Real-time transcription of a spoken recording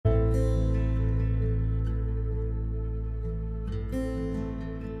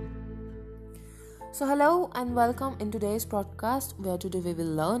Hello and welcome in today's podcast where today we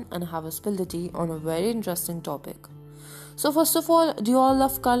will learn and have a spill the tea on a very interesting topic. First of all, do you all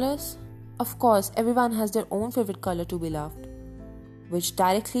love colors? Of course, everyone has their own favorite color to be loved, which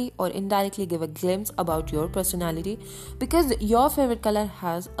directly or indirectly give a glimpse about your personality because your favorite color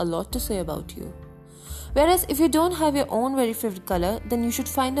has a lot to say about you. Whereas if you don't have your own very favorite color, then you should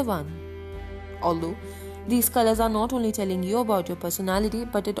find a one. Although these colors are not only telling you about your personality,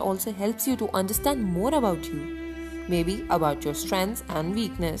 but it also helps you to understand more about you, maybe about your strengths and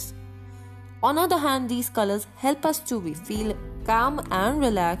weakness. On the other hand, these colors help us to feel calm and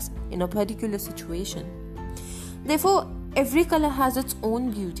relaxed in a particular situation. Therefore, every color has its own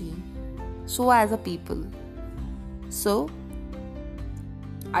beauty, so as a people. So,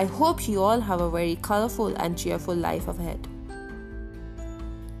 I hope you all have a very colorful and cheerful life ahead.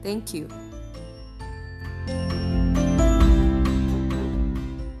 Thank you.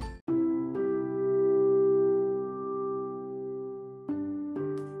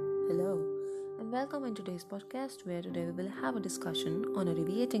 Hello and welcome in today's podcast where today we will have a discussion on a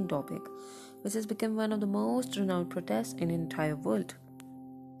deviating topic which has become one of the most renowned protests in the entire world.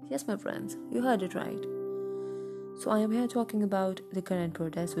 Yes, my friends, you heard it right. So I am here talking about the current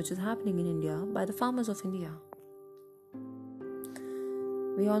protest which is happening in India by the farmers of India.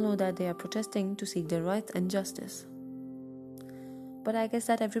 We all know that they are protesting to seek their rights and justice. But I guess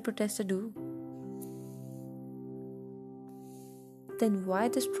that every protester do. Then why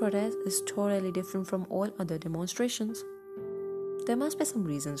this protest is totally different from all other demonstrations? There must be some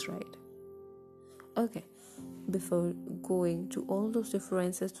reasons, right? Okay, before going to all those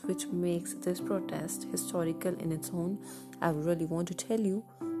differences which makes this protest historical in its own, I really want to tell you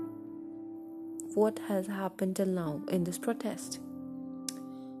what has happened till now in this protest.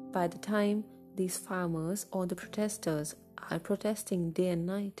 By the time these farmers or the protesters are protesting day and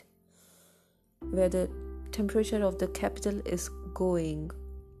night, where the temperature of the capital is going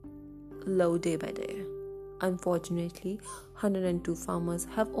low day by day. Unfortunately, 102 farmers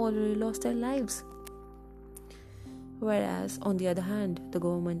have already lost their lives. Whereas, on the other hand, the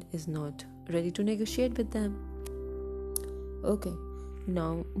government is not ready to negotiate with them. Okay,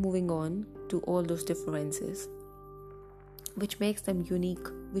 now moving on to all those differences, which makes them unique,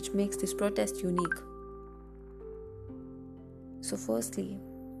 which makes this protest unique. So firstly,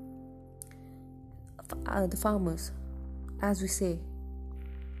 the farmers, as we say,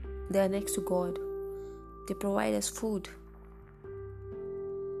 they are next to God. They provide us food.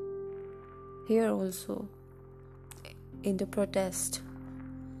 Here also, in the protest,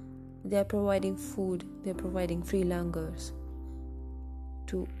 they are providing food, they are providing free langars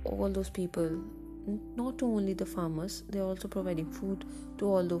to all those people. Not only the farmers, they are also providing food to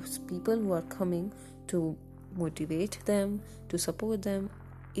all those people who are coming to motivate them, to support them,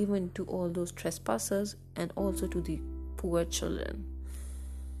 even to all those trespassers and also to the poor children.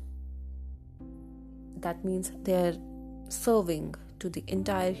 That means they are serving to the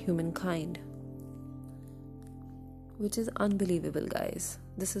entire humankind, which is unbelievable, guys.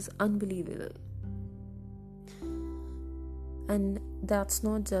 This is unbelievable. And that's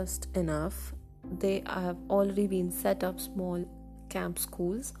not just enough. They have already been set up small camp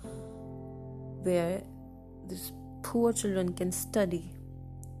schools where these poor children can study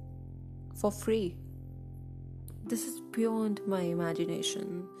for free. This is beyond my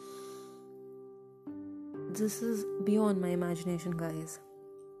imagination. This is beyond my imagination, guys.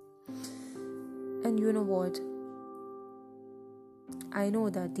 And you know what? I know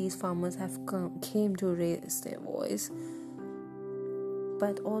that these farmers have came to raise their voice,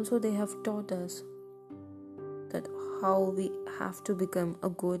 but also they have taught us that how we have to become a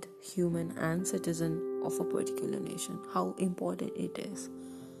good human and citizen of a particular nation, how important it is.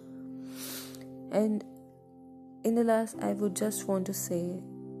 And in the last, I would just want to say,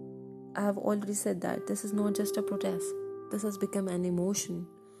 I have already said that this is not just a protest. This has become an emotion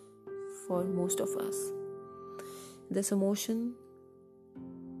for most of us. This emotion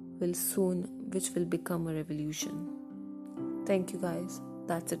which will become a revolution. Thank you, guys.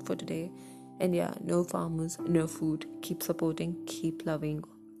 That's it for today. And yeah, no farmers, no food. Keep supporting, keep loving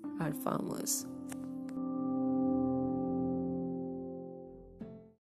our farmers.